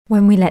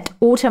When we let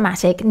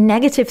automatic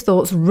negative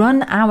thoughts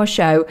run our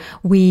show,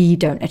 we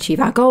don't achieve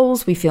our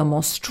goals, we feel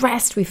more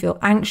stressed, we feel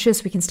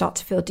anxious, we can start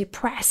to feel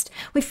depressed.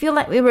 We feel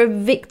like we were a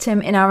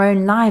victim in our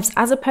own lives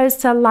as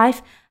opposed to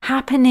life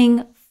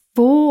happening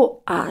for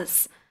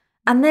us.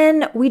 And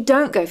then we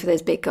don't go for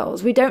those big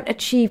goals. We don't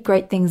achieve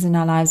great things in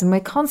our lives. And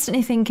we're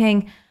constantly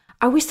thinking,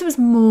 I wish there was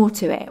more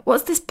to it.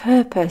 What's this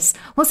purpose?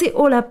 What's it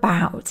all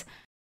about?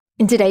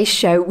 In today's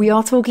show, we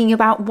are talking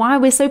about why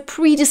we're so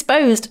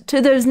predisposed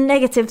to those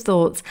negative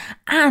thoughts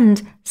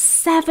and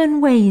 7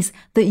 ways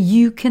that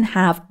you can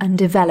have and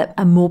develop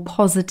a more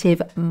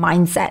positive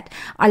mindset.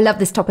 I love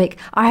this topic.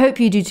 I hope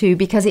you do too,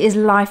 because it is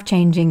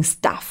life-changing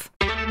stuff.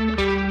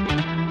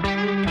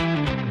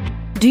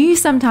 Do you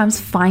sometimes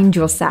find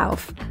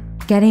yourself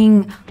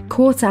getting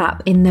caught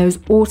up in those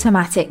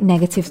automatic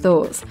negative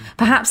thoughts?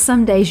 Perhaps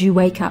some days you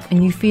wake up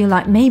and you feel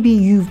like maybe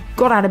you've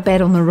got out of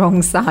bed on the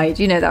wrong side.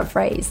 You know that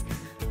phrase.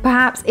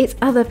 Perhaps it's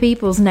other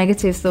people's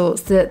negative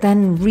thoughts that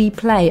then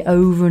replay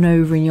over and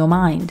over in your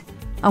mind.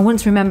 I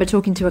once remember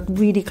talking to a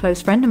really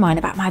close friend of mine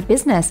about my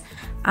business,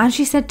 and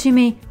she said to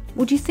me,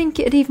 would you think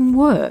it'd even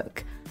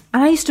work?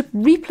 And I used to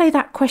replay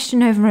that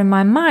question over in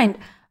my mind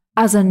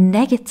as a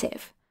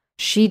negative.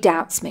 She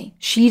doubts me.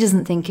 She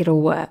doesn't think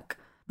it'll work.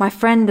 My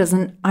friend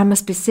doesn't. I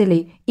must be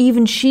silly.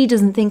 Even she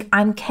doesn't think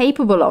I'm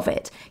capable of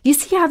it. You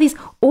see how these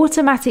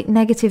automatic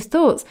negative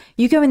thoughts,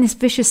 you go in this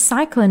vicious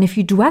cycle, and if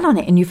you dwell on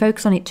it and you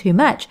focus on it too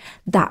much,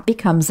 that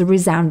becomes a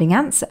resounding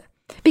answer.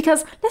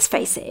 Because let's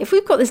face it, if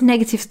we've got this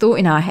negative thought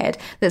in our head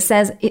that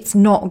says it's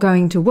not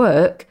going to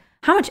work,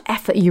 how much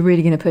effort are you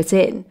really going to put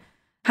in?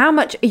 How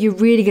much are you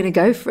really going to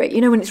go for it?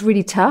 You know, when it's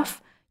really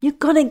tough, you're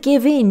going to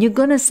give in. You're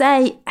going to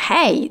say,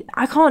 hey,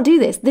 I can't do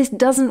this. This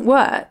doesn't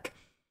work.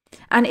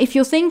 And if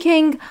you're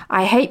thinking,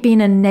 I hate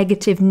being a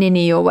negative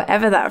ninny, or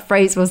whatever that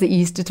phrase was that you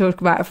used to talk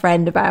about a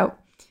friend about,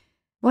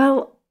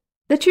 well,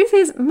 the truth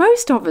is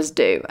most of us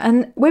do.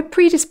 And we're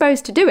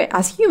predisposed to do it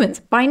as humans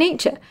by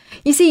nature.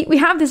 You see, we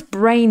have this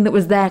brain that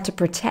was there to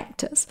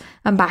protect us.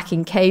 And back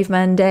in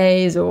caveman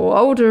days, or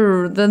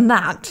older than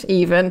that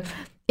even,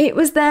 it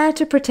was there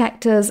to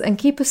protect us and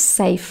keep us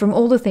safe from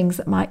all the things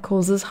that might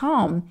cause us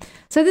harm.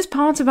 So this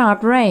part of our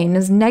brain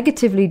is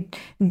negatively,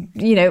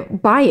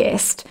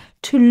 biased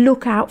to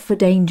look out for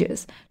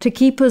dangers, to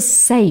keep us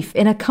safe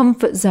in a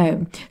comfort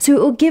zone. So it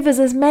will give us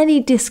as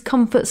many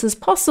discomforts as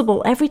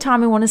possible every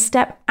time we want to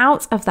step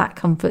out of that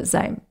comfort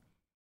zone.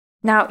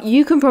 Now,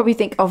 you can probably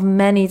think of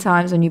many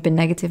times when you've been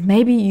negative.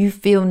 Maybe you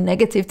feel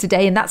negative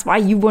today, and that's why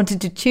you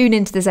wanted to tune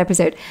into this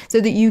episode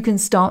so that you can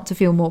start to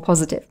feel more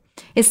positive.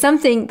 It's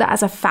something that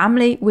as a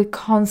family, we're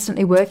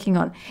constantly working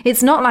on.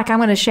 It's not like I'm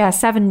going to share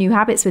 7 new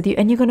habits with you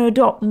and you're going to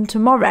adopt them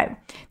tomorrow.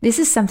 This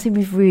is something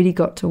we've really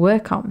got to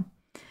work on.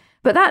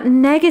 But that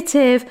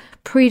negative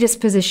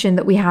predisposition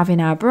that we have in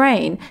our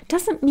brain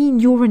doesn't mean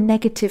you're a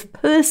negative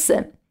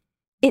person.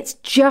 It's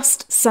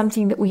just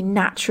something that we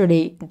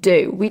naturally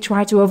do. We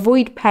try to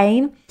avoid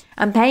pain,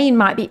 and pain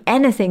might be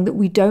anything that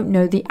we don't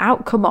know the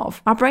outcome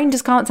of. Our brain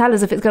just can't tell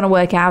us if it's going to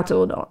work out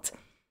or not.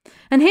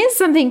 And here's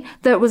something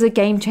that was a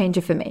game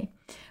changer for me.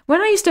 When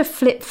I used to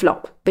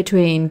flip-flop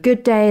between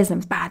good days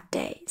and bad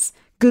days,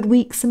 good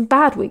weeks and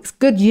bad weeks,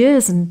 good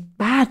years and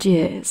bad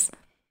years,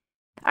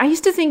 I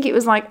used to think it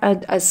was like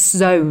a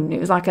zone. It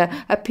was like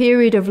a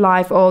period of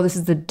life. Oh, this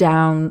is the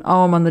down.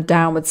 Oh, I'm on the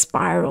downward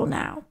spiral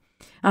now.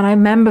 And I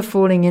remember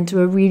falling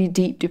into a really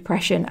deep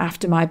depression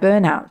after my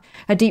burnout,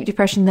 a deep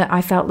depression that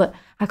I felt that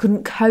I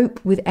couldn't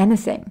cope with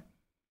anything.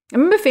 I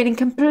remember feeling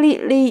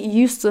completely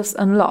useless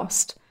and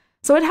lost.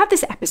 So I'd had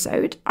this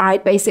episode.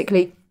 I'd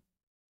basically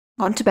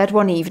gone to bed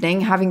one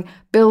evening, having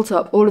built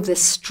up all of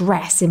this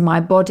stress in my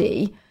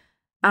body,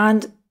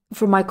 and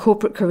from my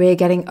corporate career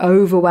getting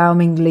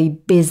overwhelmingly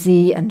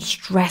busy and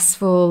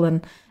stressful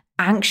and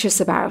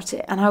anxious about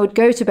it. And I would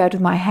go to bed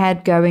with my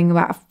head going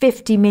about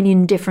 50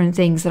 million different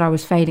things that I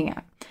was failing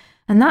at.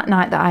 And that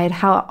night that I had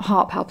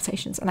heart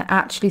palpitations, and I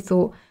actually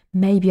thought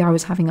maybe I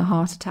was having a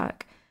heart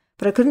attack.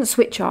 But I couldn't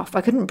switch off.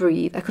 I couldn't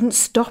breathe. I couldn't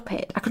stop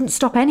it. I couldn't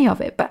stop any of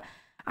it. But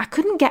I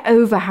couldn't get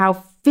over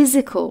how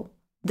physical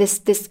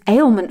this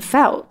ailment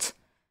felt,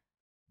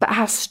 but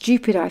how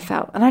stupid I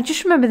felt. And I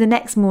just remember the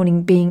next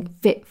morning being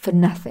fit for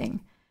nothing.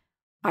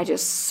 I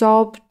just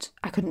sobbed.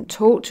 I couldn't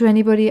talk to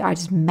anybody. I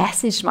just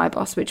messaged my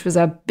boss, which was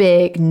a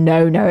big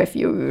no-no if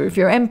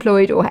you're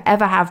employed or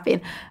ever have been,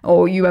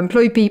 or you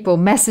employ people.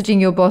 Messaging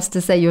your boss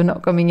to say you're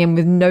not coming in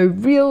with no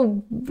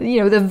real,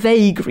 the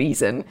vague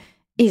reason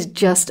is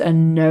just a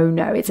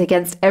no-no. It's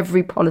against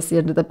every policy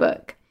under the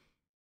book.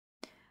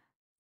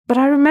 But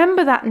I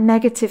remember that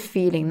negative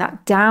feeling,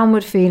 that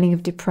downward feeling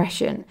of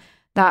depression,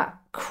 that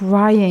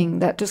crying,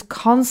 that just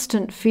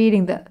constant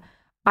feeling that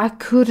I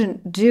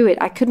couldn't do it.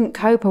 I couldn't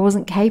cope. I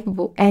wasn't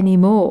capable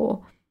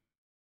anymore.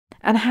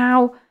 And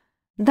how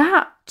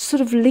that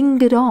sort of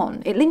lingered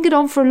on. It lingered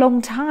on for a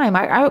long time.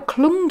 I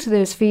clung to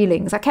those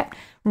feelings. I kept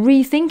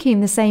rethinking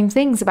the same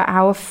things about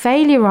how a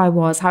failure I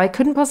was, how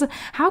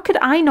could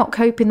I not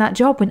cope in that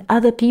job when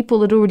other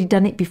people had already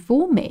done it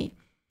before me?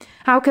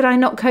 How could I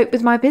not cope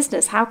with my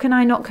business? How can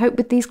I not cope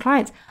with these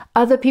clients?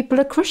 Other people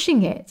are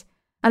crushing it.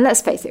 And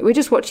let's face it, we're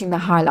just watching the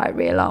highlight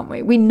reel, aren't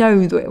we? We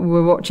know that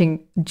we're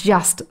watching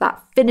just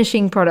that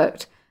finishing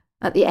product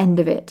at the end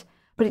of it.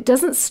 But it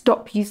doesn't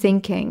stop you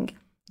thinking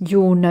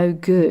you're no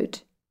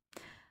good.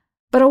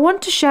 But I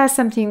want to share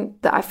something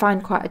that I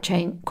find quite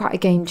a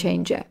game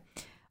changer.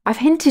 I've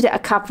hinted at a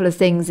couple of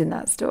things in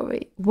that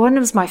story. One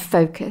was my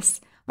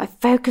focus. My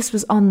focus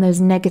was on those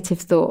negative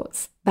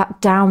thoughts,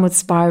 that downward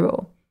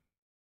spiral.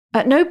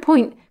 At no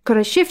point could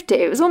I shift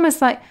it. It was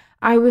almost like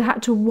I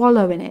had to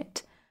wallow in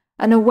it.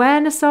 An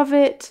awareness of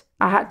it,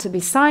 I had to be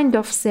signed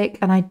off sick,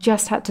 and I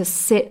just had to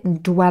sit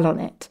and dwell on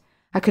it.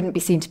 I couldn't be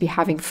seen to be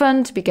having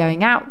fun, to be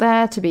going out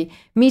there, to be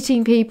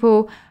meeting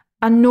people,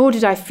 and nor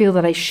did I feel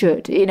that I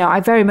should. I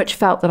very much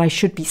felt that I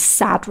should be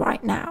sad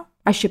right now.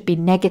 I should be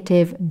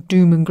negative,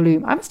 doom and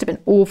gloom. I must have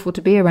been awful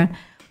to be around.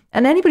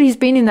 And anybody who's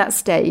been in that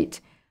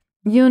state,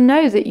 you'll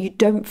know that you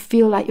don't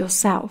feel like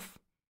yourself.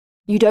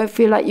 You don't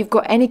feel like you've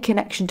got any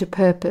connection to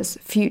purpose,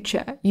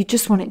 future. You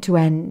just want it to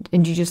end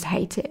and you just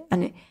hate it.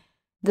 And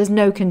there's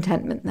no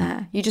contentment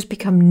there. You just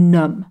become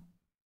numb.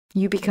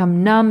 You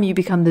become numb, you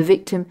become the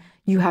victim,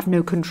 you have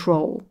no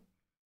control.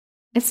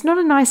 It's not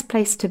a nice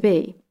place to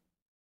be.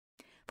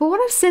 But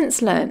what I've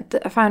since learned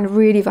that I found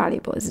really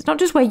valuable is it's not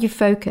just where you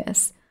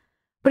focus,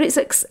 but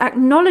it's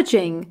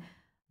acknowledging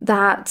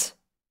that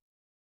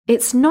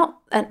it's not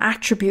an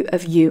attribute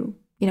of you.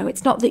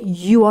 It's not that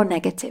you are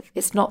negative.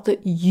 It's not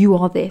that you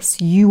are this,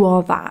 you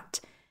are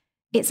that.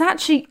 It's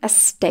actually a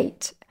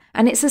state.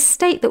 And it's a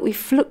state that we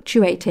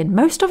fluctuate in.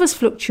 Most of us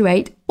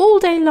fluctuate all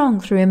day long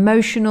through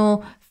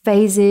emotional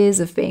phases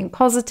of being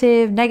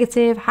positive,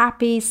 negative,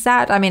 happy,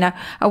 sad.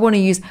 I want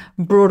to use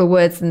broader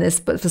words than this,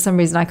 but for some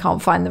reason I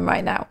can't find them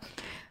right now.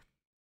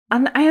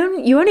 And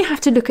you only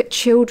have to look at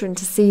children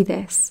to see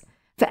this.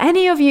 For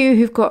any of you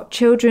who've got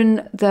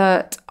children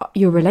that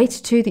you're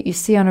related to, that you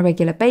see on a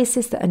regular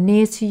basis, that are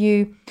near to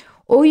you,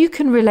 or you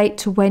can relate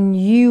to when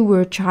you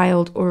were a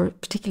child or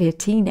particularly a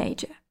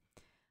teenager.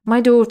 My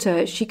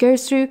daughter, she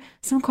goes through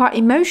some quite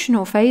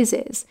emotional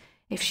phases.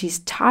 If she's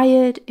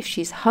tired, if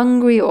she's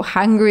hungry or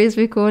hangry as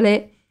we call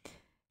it,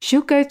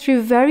 she'll go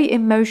through very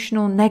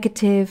emotional,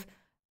 negative,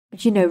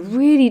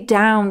 really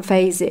down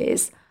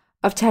phases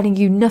of telling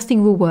you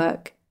nothing will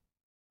work.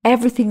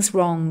 Everything's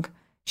wrong.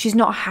 She's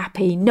not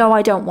happy. No,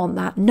 I don't want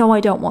that. No,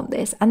 I don't want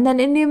this. And then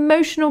in the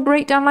emotional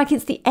breakdown, like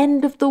it's the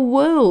end of the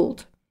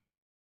world.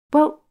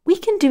 Well, we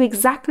can do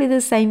exactly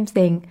the same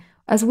thing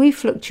as we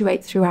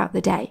fluctuate throughout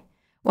the day.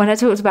 When I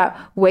talked about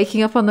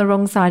waking up on the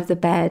wrong side of the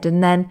bed,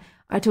 and then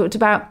I talked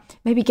about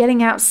maybe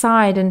getting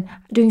outside and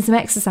doing some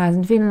exercise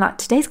and feeling like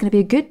today's going to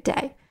be a good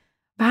day.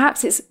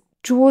 Perhaps it's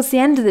towards the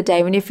end of the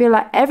day when you feel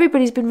like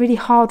everybody's been really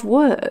hard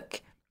work.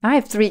 I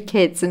have 3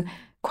 kids, and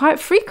quite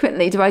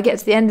frequently do I get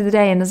to the end of the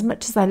day, and as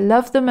much as I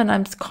love them and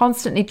I'm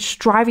constantly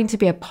striving to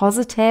be a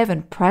positive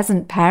and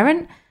present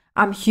parent,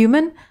 I'm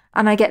human,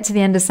 and I get to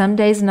the end of some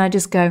days and I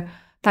just go,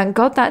 thank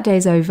God that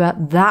day's over.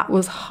 That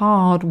was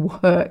hard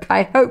work.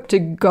 I hope to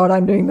God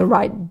I'm doing the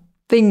right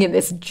thing in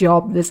this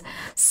job, this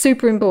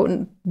super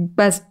important,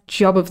 best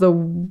job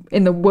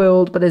in the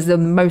world, but is the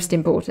most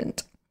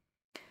important.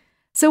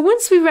 So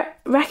once we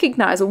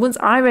recognize, or once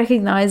I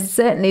recognize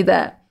certainly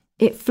that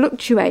it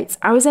fluctuates,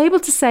 I was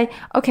able to say,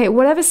 okay,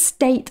 whatever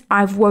state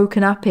I've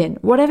woken up in,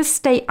 whatever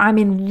state I'm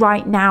in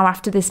right now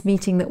after this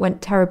meeting that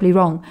went terribly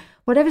wrong,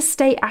 whatever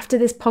state after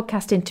this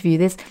podcast interview,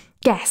 this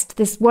guest,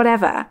 this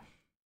whatever,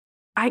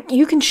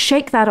 you can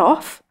shake that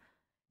off.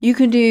 You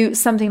can do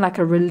something like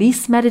a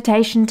release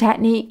meditation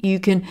technique. You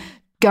can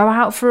go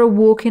out for a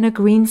walk in a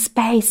green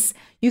space.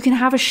 You can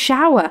have a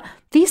shower.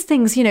 These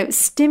things,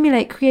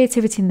 stimulate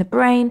creativity in the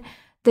brain.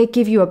 They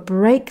give you a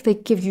break. They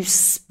give you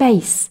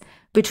space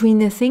between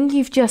the thing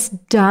you've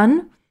just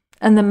done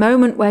and the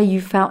moment where you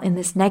felt in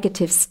this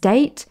negative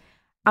state,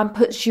 and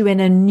puts you in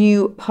a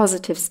new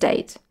positive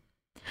state.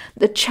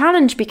 The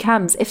challenge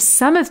becomes if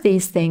some of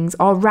these things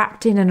are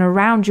wrapped in and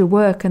around your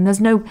work and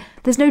there's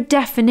no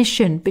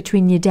definition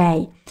between your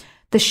day.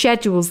 The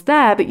schedule's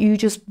there, but you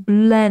just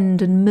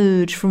blend and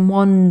merge from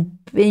one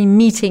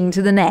meeting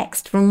to the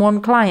next, from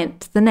one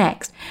client to the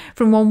next,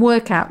 from one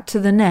workout to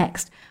the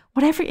next.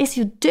 Whatever it is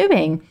you're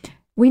doing,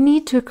 we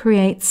need to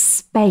create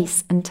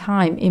space and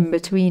time in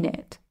between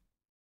it.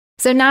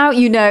 So now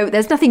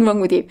there's nothing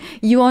wrong with you.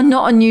 You are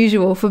not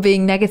unusual for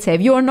being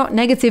negative. You are not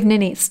negative,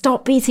 Ninny.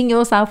 Stop beating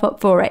yourself up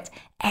for it.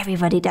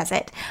 Everybody does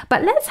it.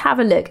 But let's have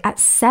a look at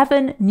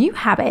 7 new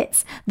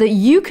habits that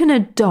you can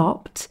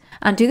adopt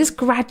and do this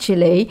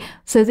gradually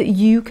so that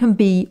you can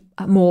be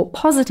more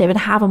positive and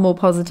have a more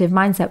positive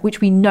mindset, which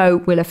we know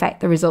will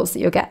affect the results that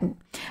you're getting.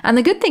 And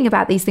the good thing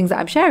about these things that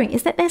I'm sharing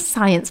is that they're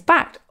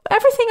science-backed.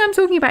 Everything I'm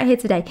talking about here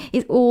today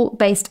is all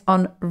based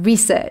on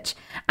research.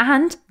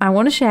 And I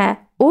want to share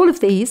all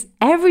of these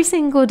every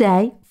single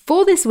day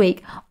for this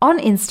week on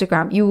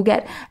Instagram. You will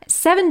get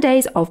 7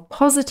 days of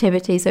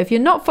positivity. So if you're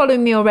not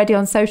following me already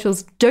on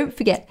socials, don't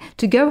forget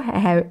to go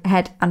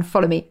ahead and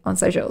follow me on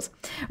socials.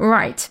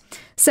 Right.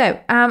 So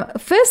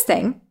first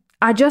thing,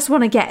 I just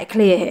want to get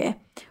clear here.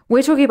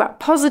 We're talking about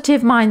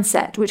positive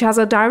mindset, which has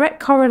a direct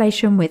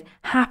correlation with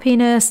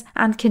happiness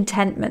and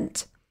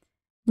contentment.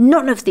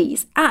 None of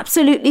these,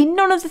 absolutely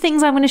none of the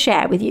things I'm going to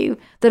share with you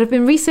that have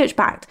been research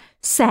backed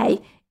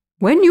say,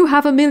 when you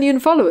have 1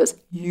 million followers,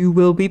 you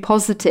will be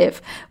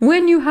positive.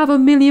 When you have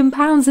 £1 million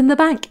in the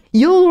bank,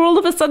 you're all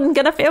of a sudden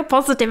going to feel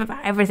positive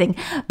about everything,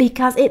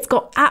 because it's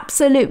got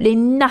absolutely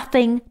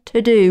nothing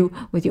to do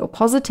with your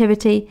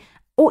positivity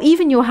or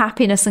even your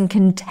happiness and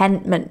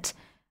contentment.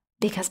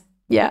 Because,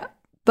 yeah,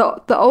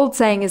 the old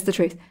saying is the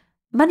truth.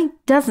 Money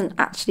doesn't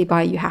actually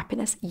buy you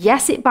happiness.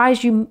 Yes, it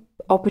buys you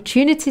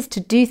opportunities to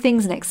do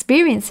things and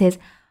experiences,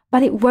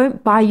 but it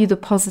won't buy you the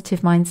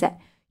positive mindset.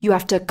 You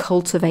have to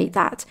cultivate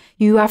that.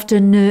 You have to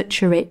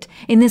nurture it.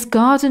 In this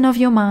garden of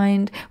your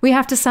mind, we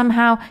have to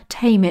somehow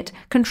tame it,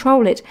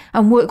 control it,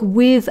 and work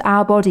with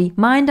our body,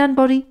 mind and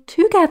body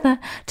together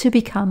to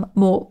become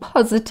more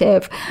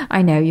positive.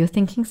 I know you're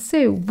thinking,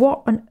 Sue,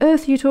 what on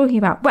earth are you talking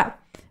about? Well,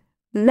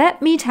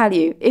 let me tell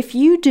you, if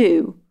you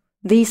do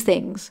these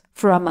things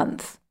for a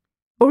month,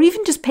 or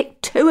even just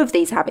pick 2 of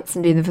these habits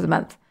and do them for the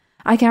month,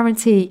 I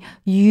guarantee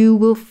you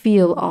will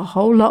feel a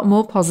whole lot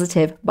more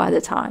positive by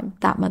the time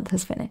that month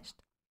has finished.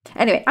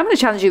 Anyway, I'm going to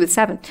challenge you with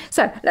 7.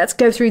 So let's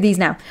go through these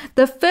now.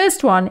 The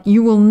first one,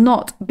 you will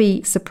not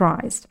be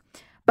surprised.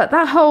 But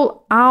that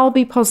whole I'll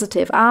be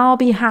positive, I'll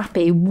be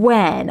happy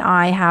when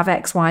I have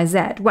X, Y, Z.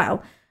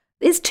 Well,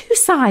 there's 2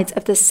 sides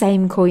of the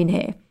same coin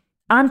here.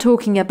 I'm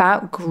talking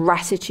about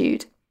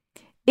gratitude.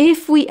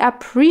 If we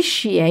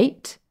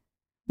appreciate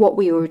what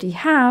we already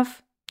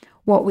have,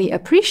 what we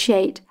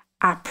appreciate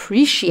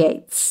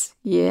appreciates.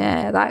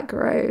 Yeah, that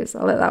grows.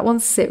 I'll let that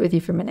one sit with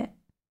you for a minute.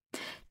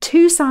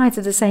 2 sides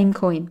of the same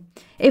coin.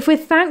 If we're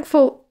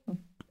thankful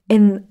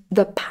in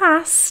the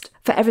past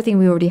for everything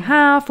we already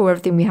have, for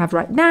everything we have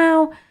right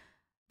now,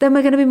 then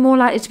we're going to be more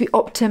likely to be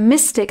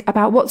optimistic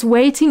about what's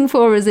waiting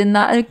for us in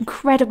that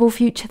incredible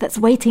future that's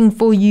waiting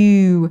for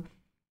you.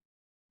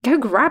 Go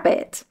grab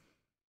it.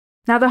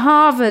 Now, the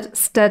Harvard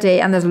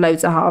study, and there's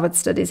loads of Harvard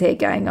studies here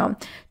going on,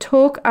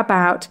 talk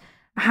about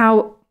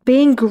how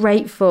being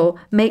grateful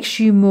makes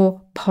you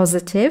more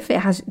positive.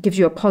 Gives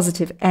you a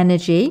positive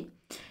energy.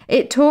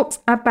 It talks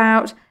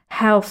about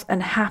health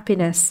and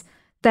happiness.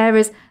 There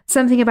is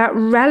something about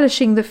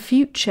relishing the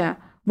future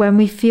when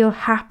we feel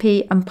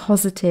happy and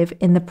positive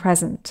in the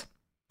present.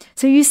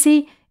 So you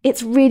see,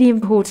 it's really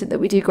important that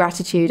we do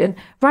gratitude. And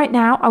right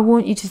now, I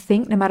want you to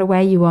think, no matter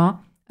where you are,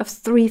 of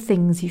 3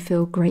 things you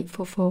feel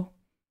grateful for.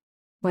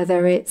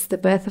 Whether it's the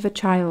birth of a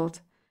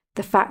child,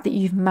 the fact that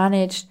you've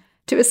managed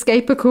to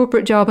escape a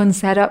corporate job and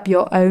set up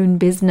your own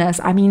business.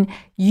 I mean,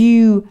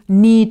 you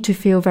need to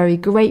feel very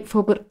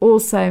grateful, but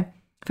also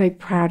very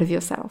proud of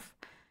yourself.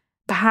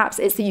 Perhaps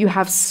it's that you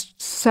have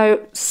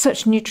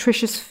such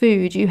nutritious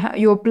food.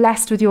 You're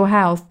blessed with your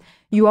health.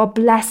 You are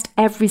blessed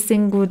every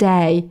single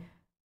day.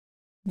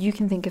 You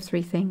can think of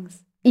 3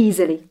 things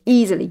easily.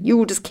 You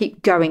will just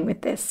keep going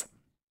with this.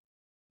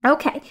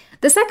 Okay,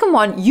 the second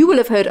one you will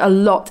have heard a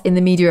lot in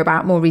the media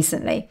about more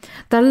recently.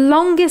 The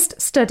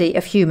longest study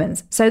of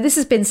humans. So this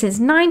has been since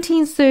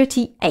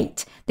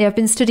 1938. They have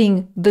been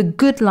studying the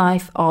good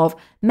life of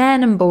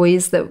men and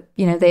boys that,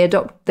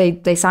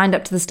 they signed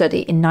up to the study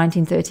in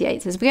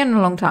 1938. So it's been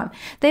a long time.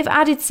 They've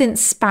added since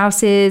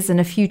spouses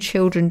and a few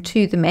children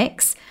to the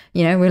mix.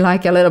 We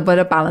like a little bit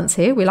of balance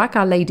here. We like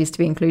our ladies to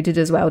be included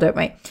as well, don't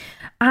we?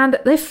 And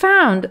they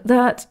found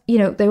that,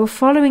 they were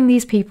following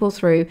these people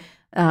through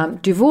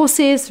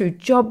divorces, through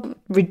job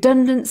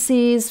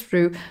redundancies,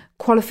 through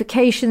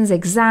qualifications,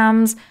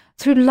 exams,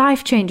 through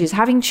life changes,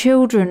 having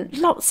children,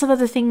 lots of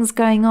other things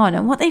going on.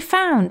 And what they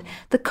found,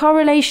 the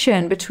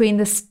correlation between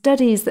the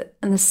studies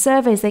and the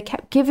surveys they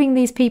kept giving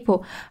these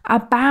people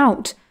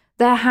about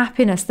their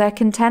happiness, their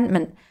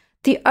contentment,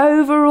 the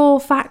overall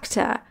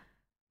factor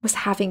was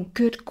having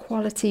good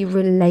quality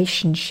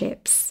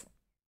relationships.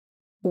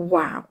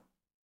 Wow.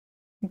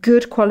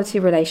 Good quality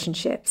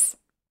relationships.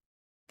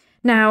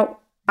 Now,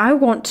 I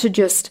want to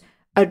just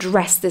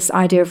address this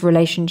idea of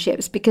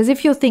relationships, because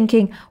if you're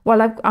thinking,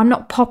 well, I'm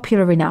not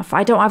popular enough,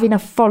 I don't have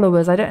enough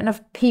followers, I don't have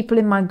enough people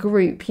in my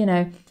group,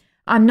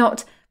 I'm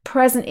not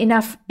present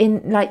enough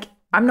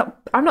I'm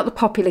not the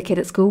popular kid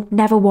at school,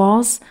 never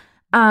was.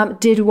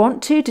 Did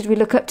we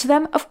look up to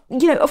them?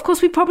 Of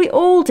course we probably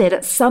all did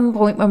at some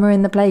point when we were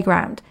in the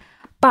playground.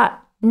 But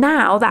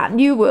now that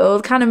new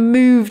world kind of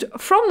moved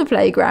from the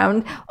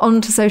playground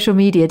onto social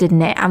media,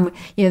 didn't it? And,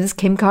 there's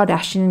Kim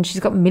Kardashian and she's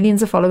got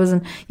millions of followers,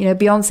 and,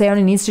 Beyonce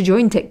only needs to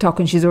join TikTok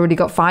and she's already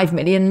got 5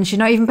 million and she's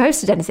not even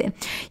posted anything.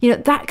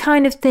 That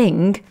kind of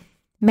thing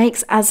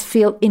makes us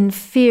feel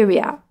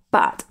inferior.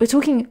 But we're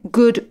talking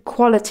good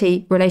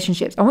quality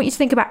relationships. I want you to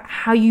think about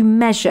how you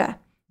measure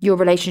your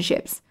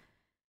relationships.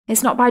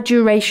 It's not by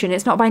duration.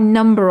 It's not by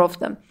number of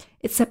them.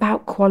 It's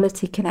about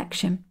quality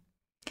connection.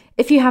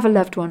 If you have a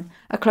loved one,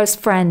 a close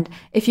friend,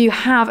 if you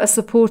have a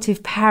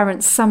supportive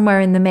parent somewhere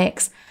in the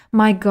mix,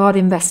 my God,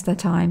 invest the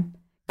time.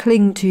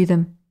 Cling to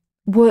them.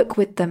 Work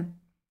with them.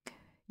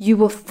 You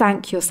will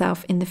thank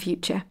yourself in the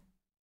future.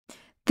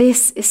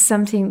 This is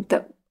something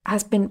that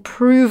has been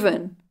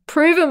proven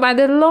by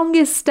the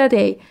longest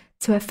study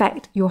to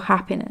affect your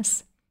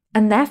happiness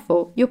and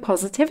therefore your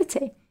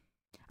positivity.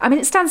 I mean,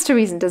 it stands to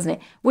reason, doesn't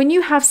it? When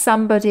you have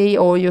somebody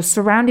or you're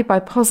surrounded by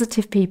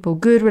positive people,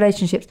 good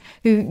relationships,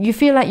 who you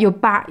feel like you're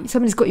back,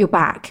 somebody's got your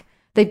back.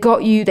 They've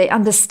got you, they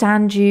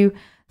understand you,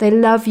 they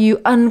love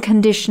you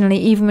unconditionally,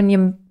 even when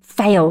you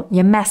fail,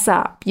 you mess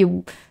up,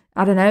 you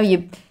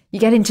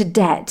get into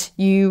debt,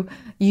 you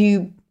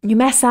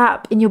mess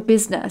up in your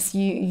business,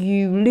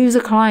 you lose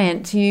a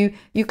client, you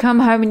come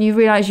home and you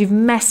realize you've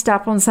messed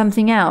up on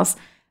something else.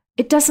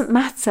 It doesn't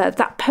matter.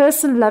 That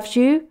person loves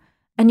you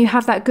and you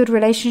have that good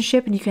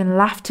relationship and you can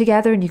laugh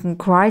together and you can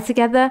cry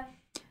together.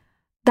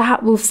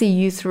 That will see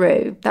you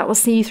through. That will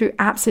see you through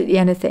absolutely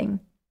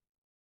anything.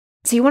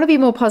 So you want to be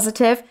more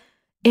positive,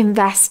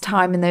 invest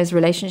time in those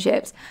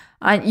relationships.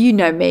 And you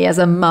know me as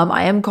a mum,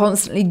 I am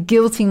constantly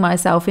guilting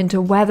myself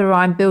into whether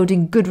I'm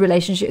building good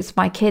relationships with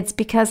my kids,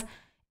 because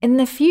in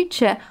the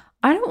future,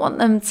 I don't want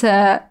them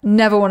to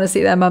never want to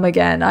see their mum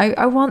again.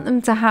 I want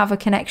them to have a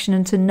connection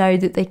and to know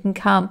that they can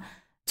come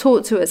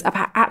talk to us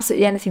about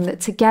absolutely anything,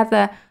 that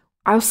together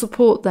I'll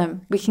support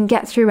them. We can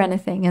get through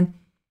anything. And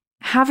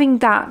having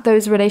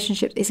those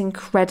relationships is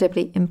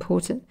incredibly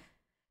important.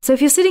 So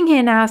if you're sitting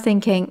here now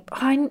thinking,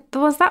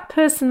 there was that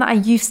person that I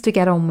used to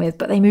get on with,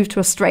 but they moved to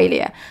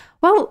Australia.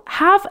 Well,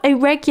 have a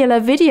regular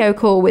video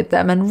call with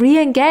them and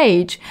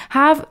re-engage.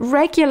 Have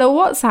regular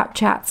WhatsApp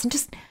chats and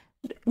just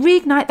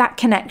reignite that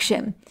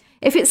connection.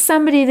 If it's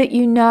somebody that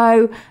you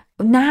know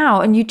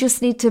now and you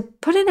just need to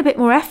put in a bit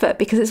more effort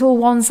because it's all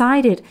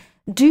one-sided,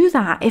 do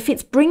that. If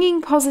it's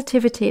bringing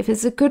positivity, if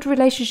it's a good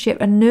relationship,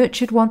 a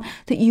nurtured one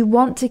that you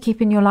want to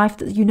keep in your life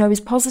that you know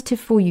is positive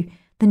for you,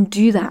 then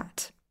do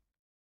that.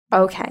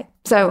 Okay,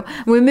 so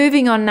we're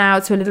moving on now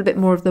to a little bit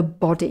more of the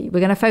body. We're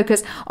going to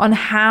focus on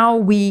how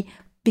we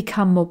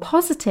become more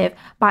positive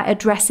by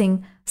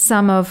addressing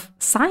some of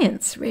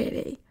science,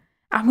 really.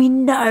 And we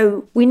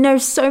know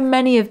so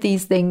many of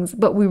these things,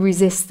 but we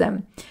resist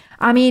them.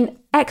 I mean,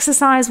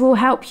 exercise will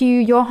help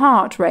your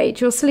heart rate,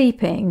 your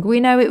sleeping.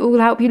 We know it will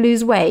help you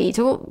lose weight,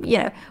 or,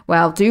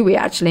 well, do we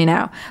actually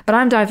now? But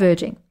I'm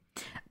diverging.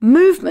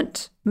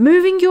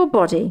 Moving your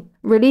body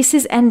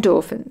releases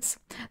endorphins.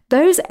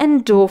 Those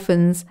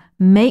endorphins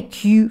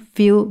make you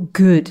feel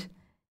good.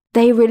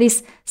 They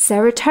release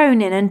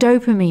serotonin and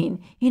dopamine.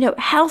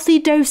 Healthy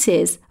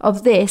doses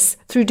of this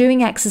through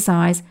doing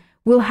exercise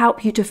will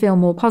help you to feel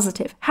more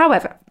positive.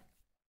 However,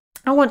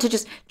 I want to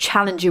just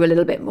challenge you a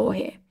little bit more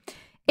here.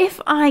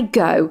 If I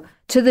go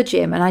to the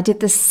gym and I did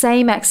the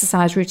same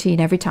exercise routine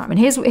every time, and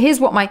here's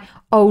what my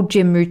old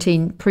gym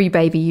routine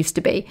pre-baby used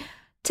to be.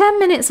 10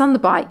 minutes on the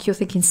bike, you're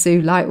thinking, Sue,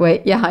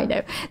 lightweight. Yeah, I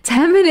know.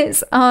 10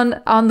 minutes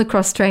on the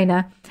cross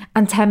trainer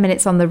and 10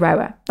 minutes on the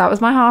rower. That was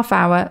my half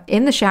hour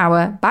in the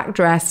shower, back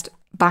dressed,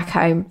 back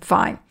home,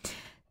 fine.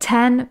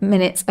 10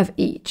 minutes of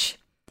each.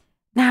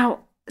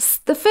 Now,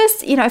 the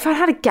first, if I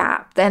had a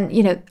gap,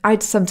 then,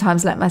 I'd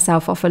sometimes let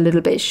myself off a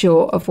little bit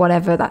short of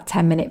whatever that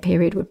 10-minute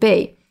period would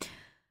be.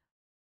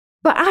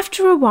 But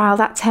after a while,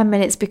 that 10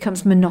 minutes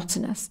becomes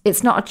monotonous.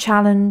 It's not a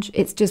challenge.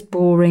 It's just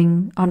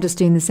boring. I'm just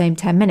doing the same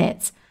 10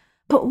 minutes.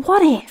 But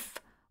what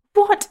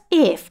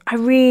if I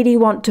really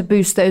want to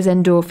boost those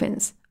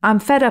endorphins? I'm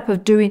fed up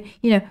of doing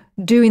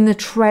the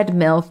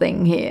treadmill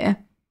thing here.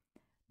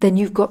 Then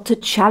you've got to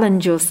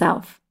challenge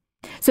yourself.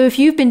 So if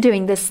you've been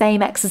doing the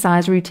same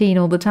exercise routine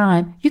all the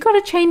time, you've got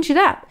to change it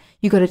up.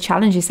 You've got to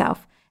challenge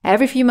yourself.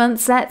 Every few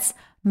months, let's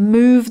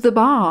move the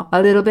bar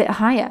a little bit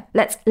higher.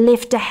 Let's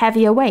lift a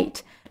heavier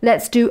weight.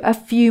 Let's do a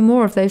few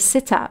more of those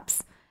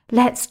sit-ups.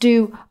 Let's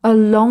do a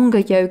longer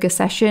yoga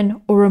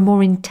session or a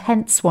more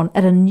intense one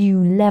at a new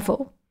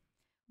level.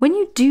 When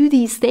you do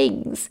these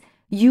things,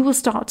 you will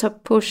start to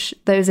push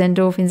those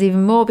endorphins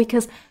even more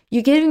because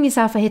you're giving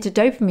yourself a hit of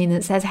dopamine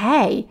that says,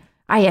 hey,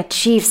 I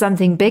achieved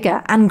something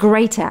bigger and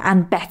greater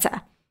and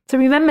better. So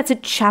remember to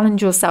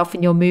challenge yourself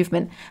in your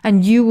movement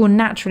and you will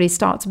naturally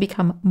start to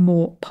become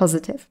more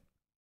positive.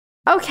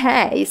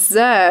 Okay,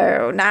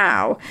 so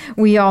now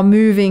we are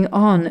moving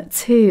on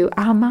to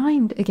our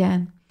mind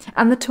again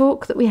and the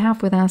talk that we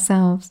have with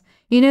ourselves.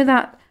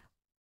 That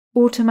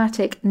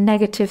automatic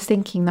negative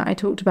thinking that I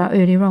talked about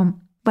earlier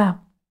on?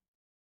 Well,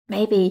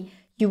 maybe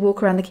you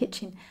walk around the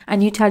kitchen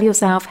and you tell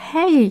yourself,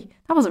 hey,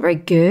 that wasn't very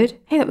good.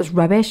 Hey, that was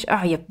rubbish.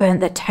 Oh, you burnt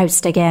the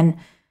toast again.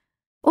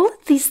 All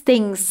of these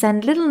things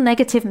send little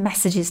negative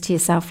messages to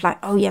yourself like,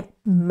 oh, you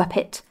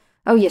muppet.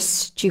 Oh, you're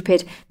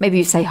stupid. Maybe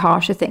you say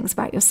harsher things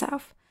about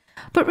yourself.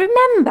 But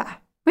remember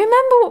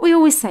what we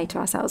always say to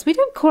ourselves. We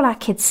don't call our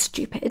kids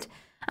stupid.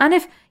 And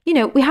if,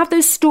 we have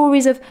those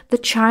stories of the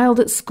child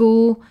at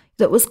school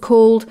that was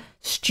called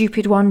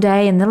stupid one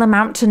day and they'll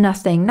amount to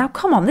nothing. Now,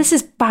 come on, this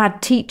is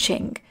bad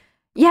teaching.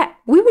 Yet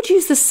we would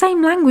use the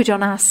same language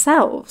on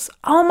ourselves.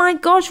 Oh my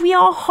gosh, we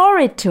are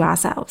horrid to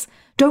ourselves.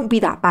 Don't be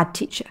that bad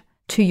teacher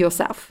to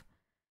yourself.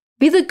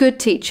 Be the good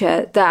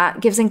teacher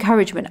that gives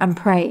encouragement and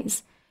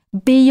praise.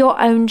 Be your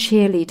own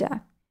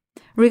cheerleader.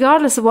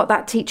 Regardless of what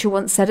that teacher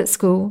once said at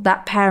school,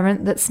 that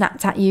parent that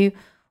snapped at you,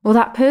 or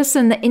that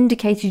person that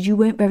indicated you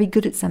weren't very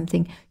good at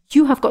something,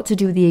 you have got to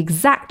do the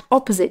exact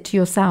opposite to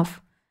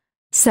yourself.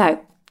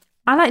 So,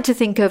 I like to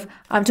think of,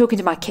 I'm talking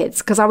to my kids,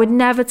 because I would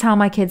never tell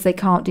my kids they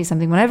can't do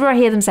something. Whenever I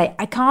hear them say,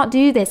 I can't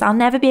do this, I'll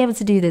never be able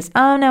to do this.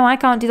 Oh no, I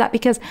can't do that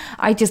because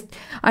I'm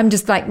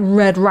just like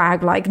red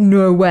rag, like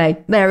no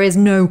way, there is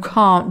no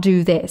can't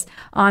do this.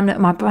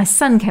 My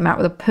son came out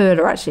with a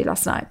purler actually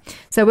last night.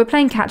 So we're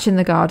playing catch in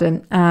the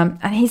garden,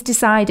 and he's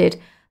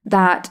decided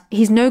that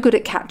he's no good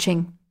at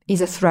catching.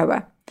 He's a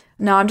thrower.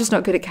 No, I'm just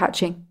not good at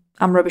catching.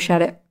 I'm rubbish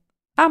at it.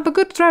 I'm a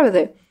good thrower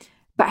though.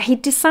 But he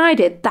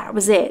decided that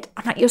was it.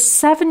 I'm like, you're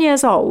 7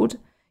 years old.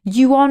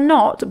 You are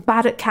not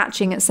bad at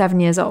catching at 7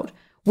 years old.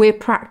 We're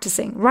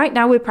practicing. Right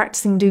now, we're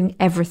practicing doing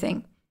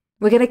everything.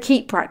 We're going to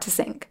keep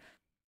practicing.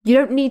 You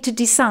don't need to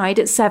decide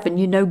at 7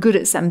 you're no good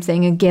at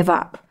something and give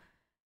up.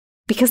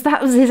 Because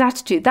that was his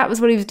attitude. That was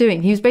what he was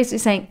doing. He was basically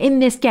saying, in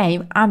this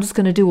game, I'm just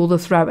going to do all the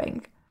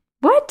throwing.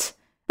 What?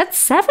 At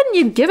 7,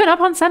 you've given up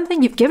on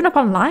something? You've given up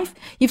on life?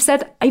 You've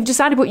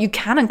decided what you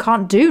can and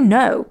can't do?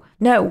 No,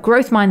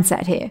 growth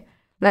mindset here.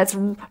 Let's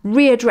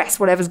readdress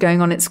whatever's going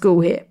on at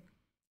school here.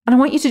 And I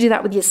want you to do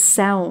that with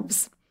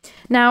yourselves.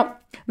 Now,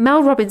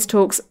 Mel Robbins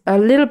talks a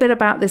little bit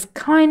about this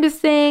kind of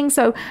thing.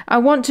 So I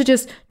want to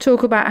just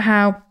talk about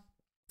how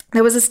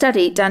there was a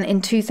study done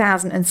in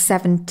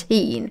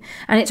 2017,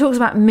 and it talks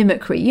about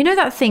mimicry. You know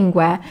that thing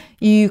where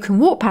you can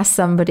walk past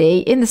somebody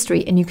in the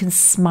street and you can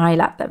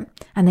smile at them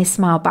and they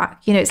smile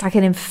back. You know, it's like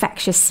an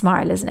infectious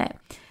smile, isn't it?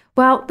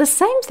 Well, the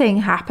same thing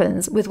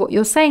happens with what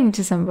you're saying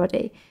to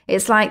somebody.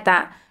 It's like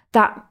that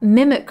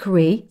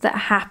mimicry that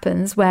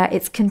happens where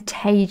it's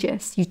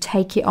contagious. You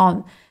take it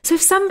on. So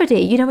if somebody,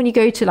 you know, when you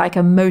go to like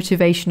a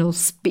motivational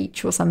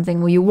speech or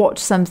something, or you watch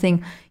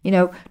something, you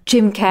know,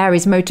 Jim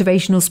Carrey's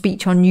motivational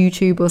speech on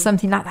YouTube or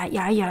something like that,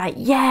 yeah, you're like,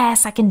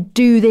 yes, I can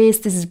do this.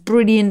 This is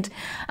brilliant.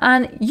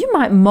 And you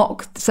might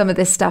mock some of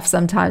this stuff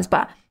sometimes,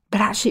 but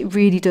actually it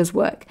really does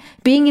work.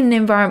 Being in an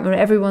environment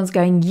where everyone's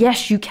going,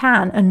 yes, you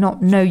can, and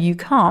not no, you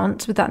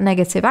can't, with that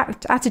negative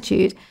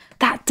attitude,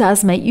 that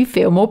does make you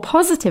feel more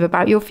positive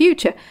about your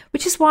future,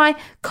 which is why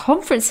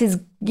conferences,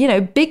 you know,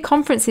 big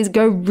conferences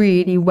go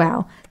really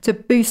well to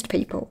boost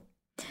people.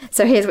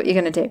 So here's what you're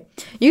going to do.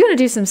 You're going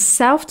to do some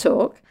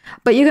self-talk,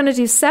 but you're going to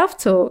do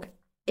self-talk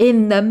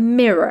in the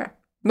mirror.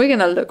 We're going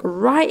to look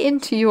right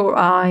into your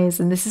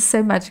eyes. And this is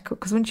so magical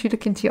because once you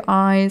look into your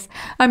eyes,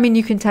 I mean,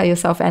 you can tell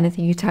yourself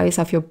anything. You tell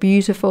yourself you're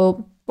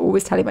beautiful. I'm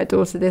always telling my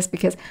daughter this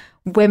because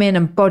women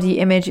and body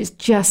image is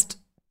just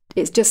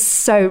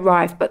so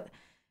rife. But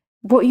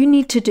what you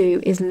need to do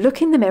is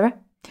look in the mirror.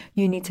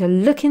 You need to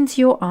look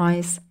into your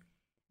eyes,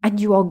 and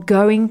you are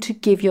going to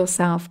give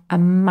yourself a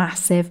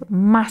massive,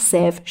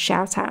 massive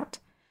shout out,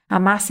 a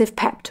massive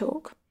pep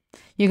talk.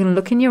 You're going to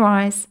look in your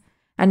eyes.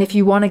 And if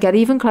you want to get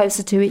even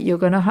closer to it, you're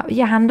going to have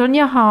your hand on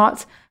your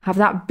heart, have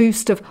that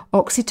boost of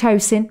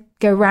oxytocin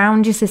go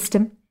round your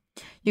system.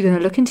 You're going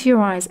to look into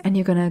your eyes and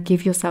you're going to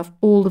give yourself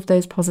all of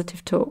those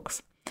positive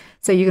talks.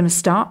 So you're going to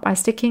start by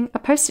sticking a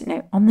Post-it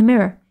note on the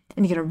mirror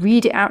and you're going to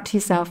read it out to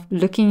yourself,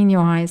 looking in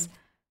your eyes.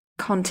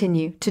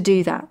 Continue to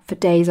do that for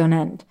days on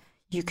end.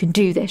 You can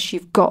do this.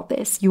 You've got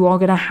this. You are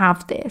going to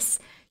have this.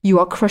 You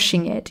are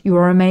crushing it. You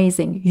are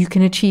amazing. You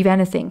can achieve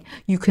anything.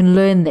 You can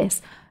learn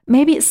this.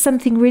 Maybe it's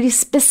something really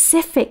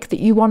specific that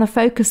you want to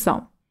focus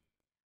on.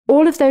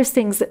 All of those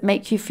things that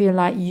make you feel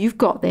like you've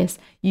got this,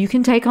 you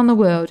can take on the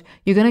world,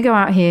 you're going to go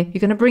out here,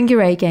 you're going to bring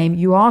your A game,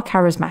 you are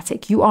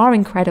charismatic, you are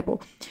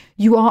incredible,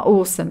 you are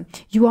awesome,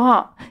 you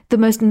are the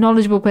most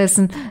knowledgeable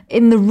person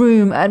in the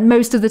room and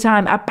most of the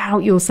time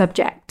about your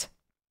subject.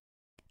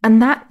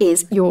 And that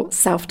is your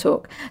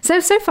self-talk. So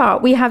far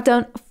we have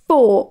done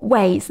 4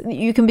 ways that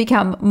you can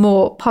become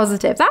more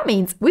positive. That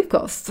means we've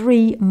got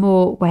 3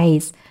 more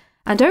ways.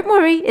 And don't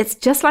worry, it's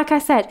just like I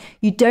said,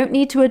 you don't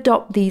need to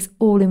adopt these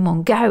all in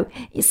one go.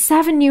 It's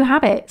 7 new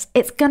habits.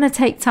 It's going to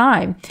take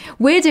time.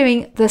 We're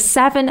doing the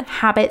 7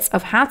 habits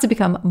of how to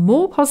become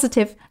more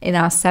positive in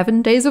our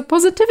 7 Days of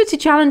Positivity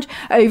Challenge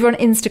over on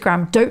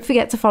Instagram. Don't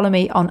forget to follow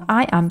me on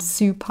I Am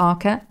Sue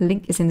Parker.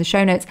 Link is in the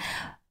show notes.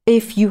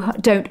 If you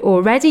don't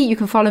already, you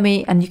can follow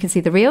me and you can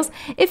see the reels.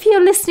 If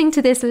you're listening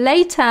to this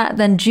later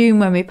than June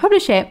when we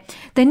publish it,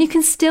 then you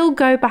can still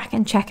go back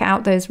and check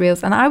out those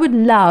reels. And I would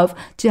love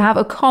to have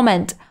a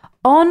comment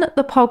on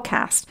the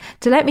podcast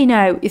to let me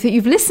know if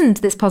you've listened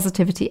to this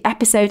positivity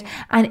episode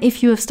and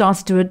if you have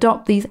started to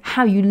adopt these,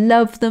 how you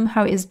love them,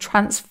 how it has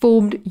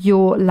transformed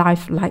your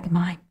life like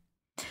mine.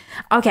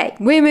 Okay,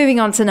 we're moving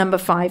on to number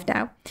 5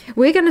 now.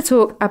 We're going to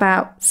talk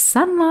about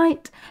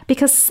sunlight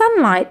because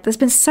sunlight, there's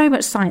been so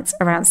much science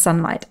around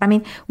sunlight. I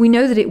mean, we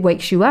know that it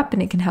wakes you up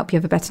and it can help you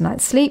have a better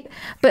night's sleep,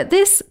 but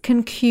this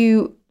can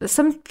cue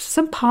some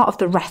part of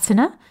the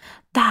retina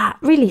that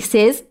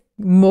releases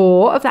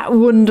more of that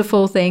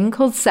wonderful thing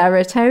called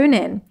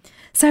serotonin.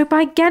 So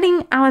by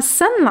getting our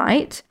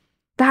sunlight,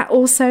 that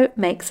also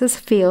makes us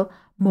feel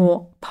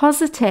more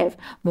positive,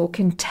 more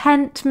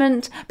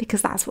contentment,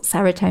 because that's what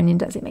serotonin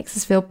does. It makes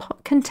us feel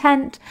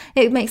content.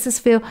 It makes us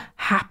feel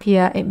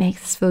happier. It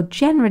makes us feel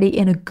generally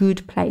in a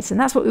good place. And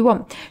that's what we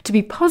want, to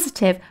be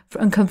positive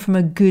and come from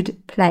a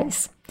good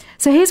place.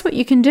 So here's what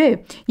you can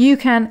do. You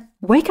can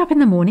wake up in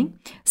the morning,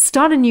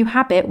 start a new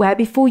habit where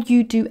before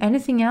you do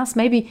anything else,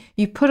 maybe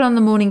you put on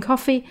the morning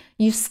coffee,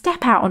 you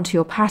step out onto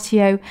your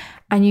patio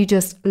and you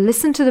just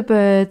listen to the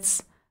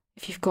birds.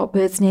 If you've got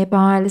birds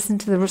nearby, listen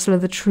to the rustle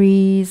of the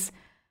trees.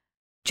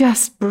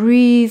 Just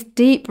breathe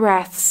deep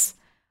breaths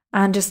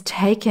and just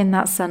take in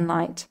that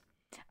sunlight.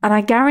 And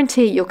I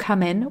guarantee you'll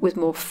come in with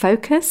more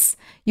focus.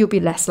 You'll be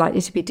less likely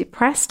to be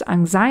depressed,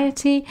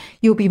 anxiety.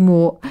 You'll be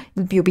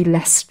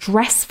less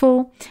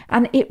stressful.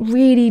 And it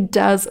really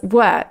does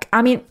work.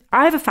 I mean,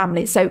 I have a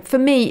family. So for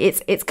me,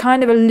 it's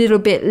kind of a little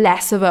bit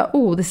less of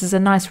this is a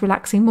nice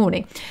relaxing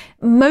morning.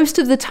 Most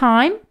of the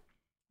time,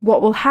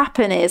 what will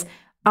happen is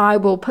I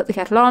will put the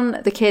kettle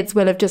on. The kids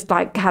will have just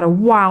had a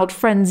wild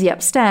frenzy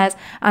upstairs.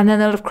 And then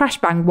they'll have crash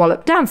bang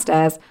wallop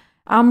downstairs.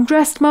 I'm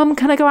dressed, Mum.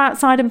 Can I go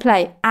outside and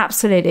play?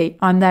 Absolutely.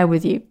 I'm there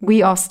with you.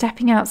 We are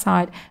stepping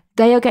outside.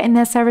 They are getting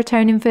their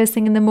serotonin first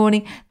thing in the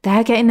morning.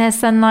 They're getting their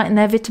sunlight and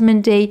their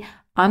vitamin D.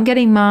 I'm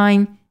getting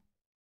mine.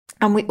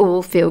 And we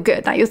all feel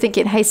good. Now you're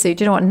thinking, hey, Sue,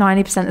 do you know what?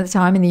 90% of the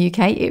time in the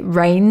UK, it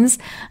rains.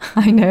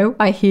 I know,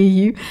 I hear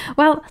you.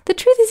 Well, the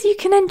truth is you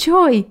can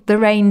enjoy the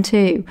rain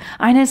too.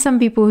 I know some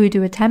people who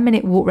do a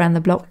 10-minute walk around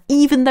the block,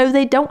 even though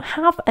they don't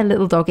have a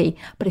little doggy.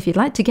 But if you'd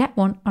like to get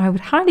one, I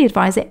would highly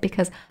advise it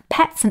because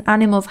pets and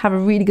animals have a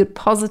really good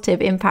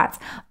positive impact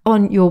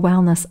on your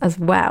wellness as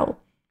well.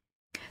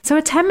 So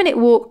a 10-minute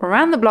walk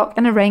around the block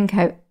in a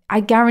raincoat, I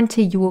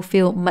guarantee you will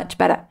feel much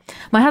better.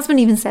 My husband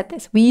even said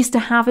this. We used to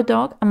have a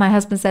dog and my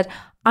husband said,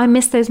 I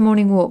miss those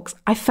morning walks.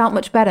 I felt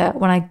much better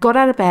when I got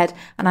out of bed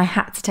and I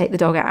had to take the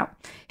dog out.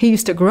 He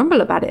used to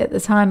grumble about it at the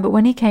time, but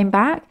when he came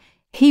back,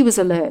 he was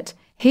alert.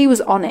 He was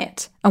on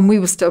it and we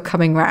were still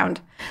coming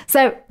round.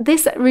 So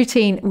this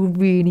routine will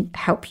really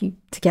help you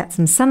to get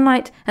some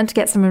sunlight and to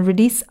get some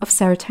release of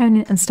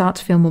serotonin and start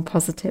to feel more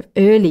positive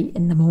early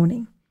in the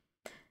morning.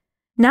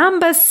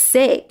 Number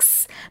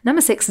six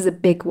is a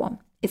big one.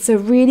 It's a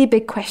really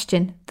big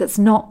question that's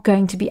not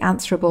going to be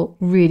answerable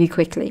really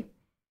quickly.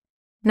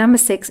 Number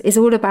 6 is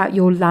all about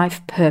your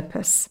life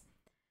purpose.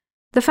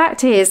 The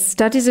fact is,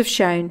 studies have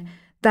shown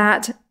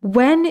that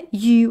when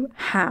you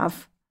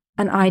have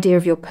an idea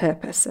of your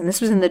purpose, and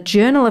this was in the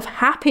Journal of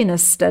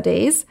Happiness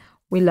Studies,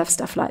 we love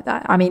stuff like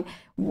that. I mean,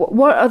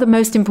 what are the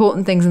most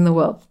important things in the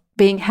world?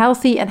 Being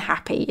healthy and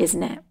happy,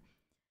 isn't it?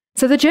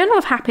 So the Journal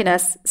of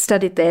Happiness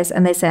studied this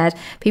and they said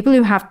people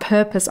who have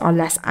purpose are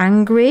less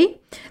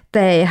angry.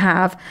 They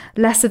have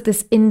less of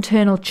this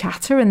internal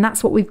chatter, and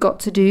that's what we've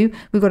got to do.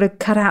 We've got to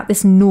cut out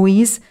this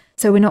noise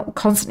so we're not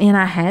constantly in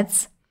our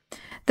heads.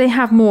 They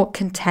have more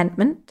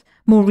contentment,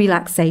 more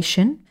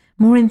relaxation,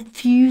 more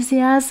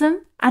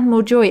enthusiasm, and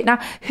more joy. Now,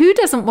 who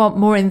doesn't want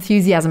more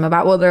enthusiasm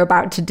about what they're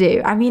about to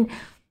do? I mean,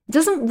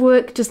 doesn't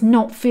work just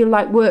not feel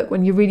like work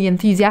when you're really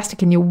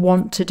enthusiastic and you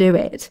want to do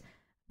it?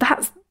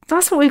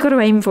 That's what we've got to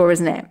aim for,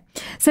 isn't it?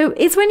 So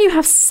it's when you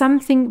have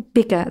something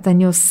bigger than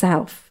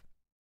yourself,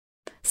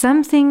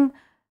 something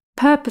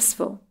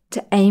purposeful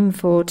to aim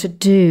for, to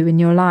do in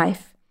your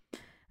life.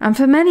 And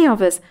for many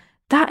of us,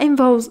 that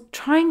involves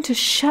trying to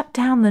shut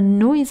down the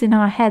noise in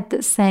our head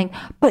that's saying,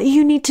 but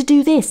you need to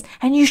do this,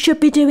 and you should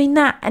be doing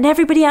that, and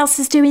everybody else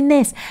is doing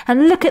this,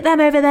 and look at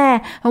them over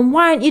there, and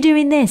why aren't you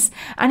doing this?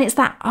 And it's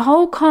that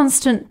whole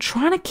constant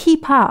trying to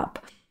keep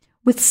up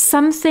with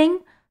something,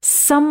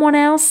 someone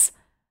else,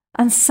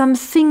 and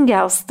something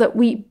else that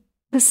we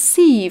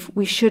perceive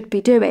we should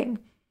be doing.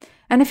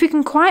 And if we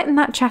can quieten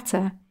that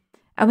chatter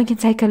and we can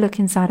take a look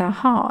inside our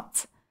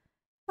heart,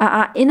 at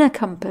our inner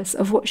compass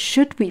of what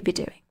should we be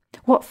doing,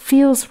 what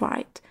feels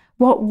right,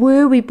 what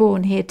were we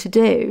born here to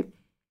do,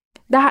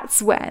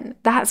 that's when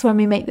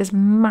we make this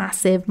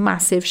massive,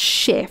 massive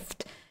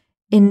shift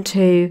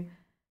into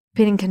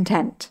feeling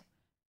content,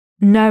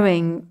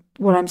 knowing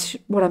what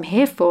I'm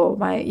here for,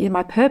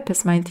 my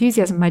purpose, my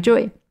enthusiasm, my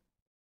joy.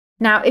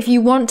 Now, if you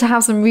want to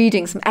have some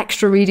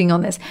extra reading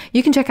on this,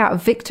 you can check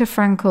out Viktor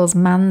Frankl's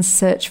Man's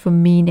Search for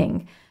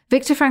Meaning.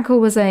 Viktor Frankl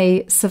was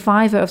a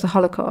survivor of the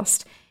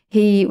Holocaust.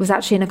 He was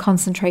actually in a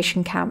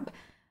concentration camp.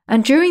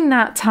 And during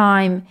that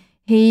time,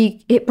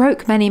 it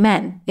broke many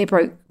men.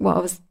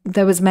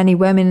 There was many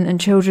women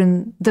and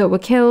children that were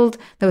killed.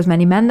 There was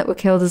many men that were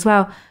killed as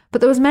well.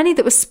 But there was many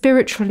that were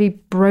spiritually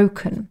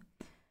broken.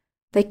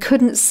 They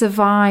couldn't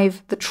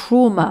survive the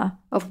trauma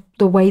of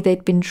the way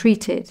they'd been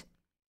treated.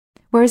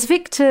 Whereas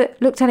Viktor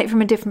looked at it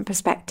from a different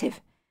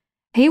perspective.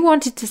 He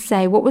wanted to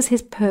say, what was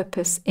his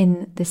purpose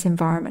in this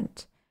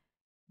environment?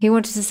 He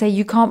wanted to say,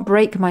 you can't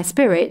break my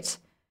spirit,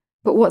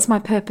 but what's my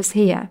purpose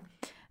here?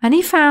 And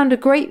he found a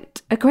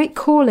great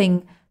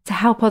calling to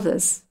help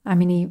others. I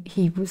mean,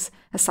 he was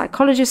a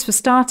psychologist for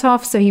start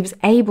off, so he was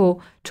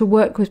able to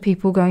work with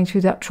people going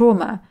through that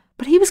trauma,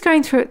 but he was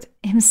going through it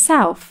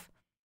himself.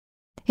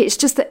 It's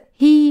just that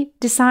he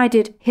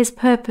decided his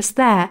purpose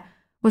there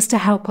was to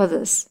help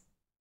others.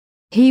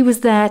 He was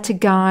there to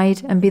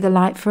guide and be the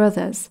light for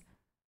others.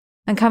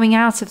 And coming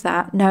out of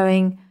that,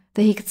 knowing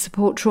that he could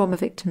support trauma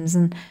victims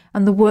and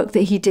the work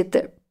that he did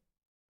that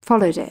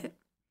followed it.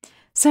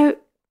 So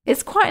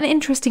it's quite an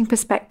interesting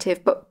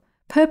perspective, but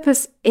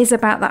purpose is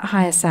about that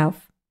higher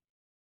self.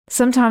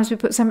 Sometimes we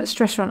put so much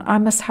stress on, I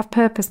must have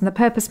purpose, and the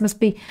purpose must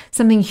be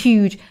something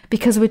huge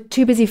because we're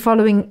too busy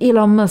following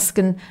Elon Musk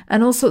and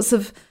all sorts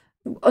of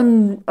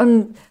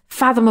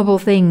unfathomable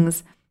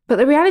things. But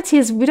the reality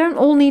is we don't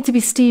all need to be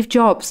Steve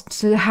Jobs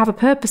to have a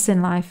purpose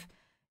in life.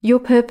 Your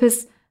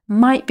purpose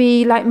might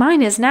be like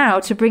mine is now,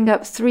 to bring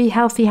up 3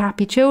 healthy,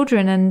 happy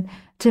children and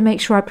to make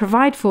sure I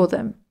provide for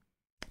them,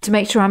 to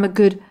make sure I'm a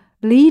good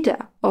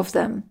leader of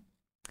them,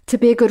 to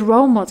be a good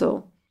role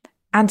model,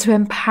 and to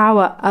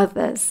empower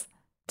others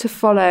to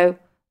follow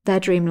their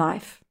dream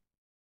life.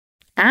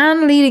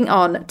 And leading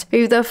on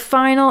to the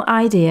final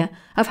idea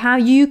of how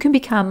you can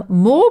become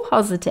more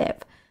positive.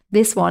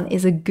 This one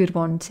is a good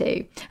one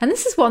too. And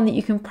this is one that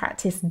you can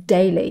practice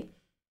daily.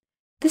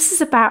 This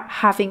is about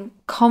having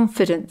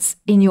confidence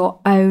in your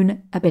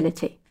own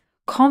ability,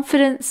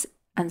 confidence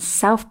and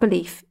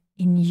self-belief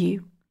in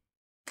you.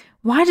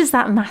 Why does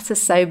that matter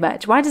so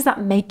much? Why does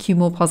that make you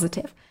more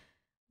positive?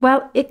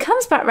 Well, it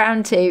comes back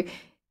round to,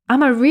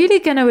 am I really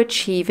going to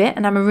achieve it?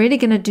 And am I really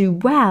going to do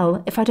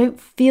well if I don't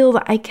feel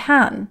that I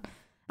can?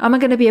 Am I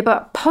going to be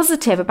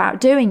positive about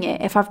doing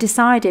it if I've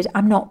decided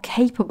I'm not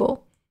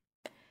capable?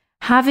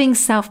 Having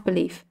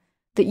self-belief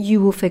that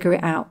you will figure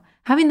it out,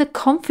 having the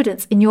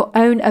confidence in your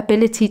own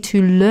ability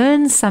to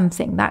learn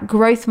something, that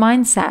growth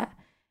mindset,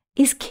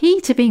 is key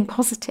to being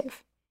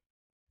positive.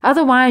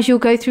 Otherwise, you'll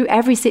go through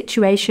every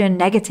situation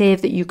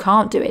negative that you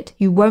can't do it,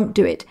 you won't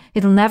do it,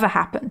 it'll never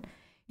happen.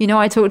 You know,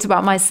 I talked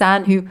about my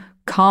son who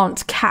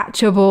can't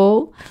catch a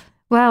ball.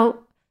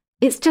 Well,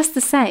 it's just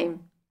the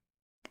same.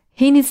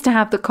 He needs to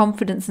have the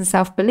confidence and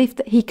self-belief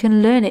that he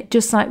can learn it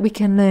just like we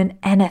can learn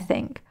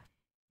anything.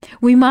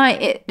 We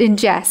might, in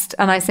jest,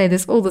 and I say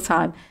this all the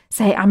time,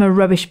 say I'm a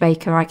rubbish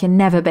baker, I can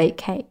never bake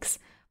cakes.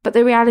 But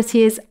the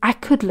reality is I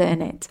could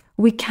learn it.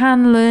 We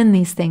can learn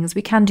these things,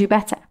 we can do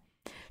better.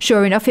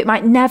 Sure enough, it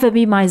might never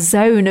be my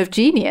zone of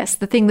genius,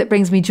 the thing that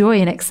brings me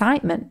joy and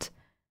excitement.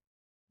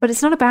 But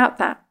it's not about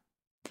that.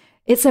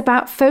 It's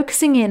about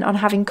focusing in on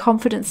having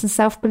confidence and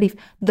self-belief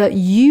that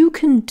you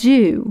can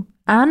do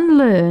and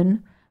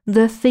learn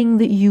the thing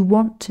that you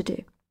want to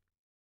do.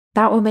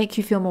 That will make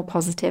you feel more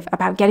positive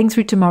about getting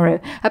through tomorrow,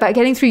 about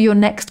getting through your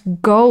next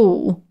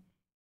goal.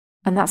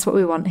 And that's what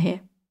we want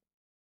here.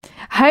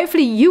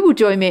 Hopefully you will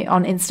join me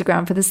on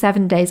Instagram for the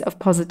 7 days of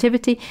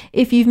positivity.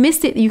 If you've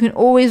missed it, you can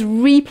always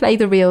replay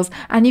the reels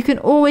and you can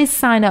always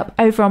sign up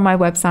over on my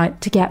website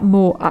to get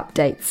more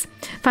updates.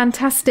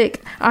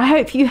 Fantastic. I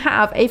hope you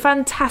have a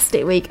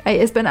fantastic week. It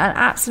has been an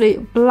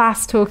absolute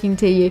blast talking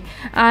to you.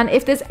 And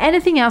if there's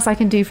anything else I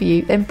can do for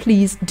you, then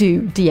please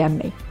do DM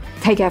me.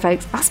 Take care,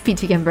 folks. I'll speak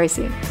to you again very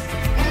soon.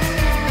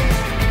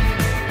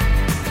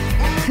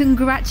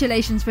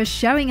 Congratulations for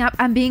showing up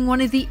and being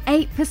one of the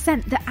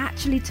 8% that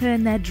actually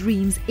turn their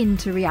dreams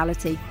into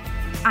reality.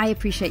 I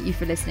appreciate you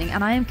for listening,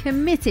 and I am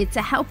committed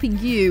to helping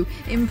you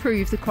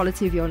improve the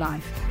quality of your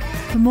life.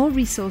 For more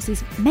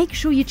resources, make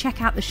sure you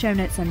check out the show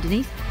notes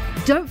underneath.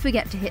 Don't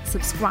forget to hit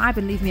subscribe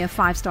and leave me a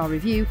 5-star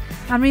review.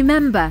 And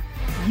remember,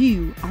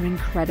 you are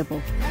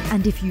incredible.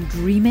 And if you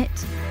dream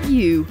it,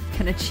 you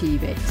can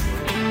achieve it.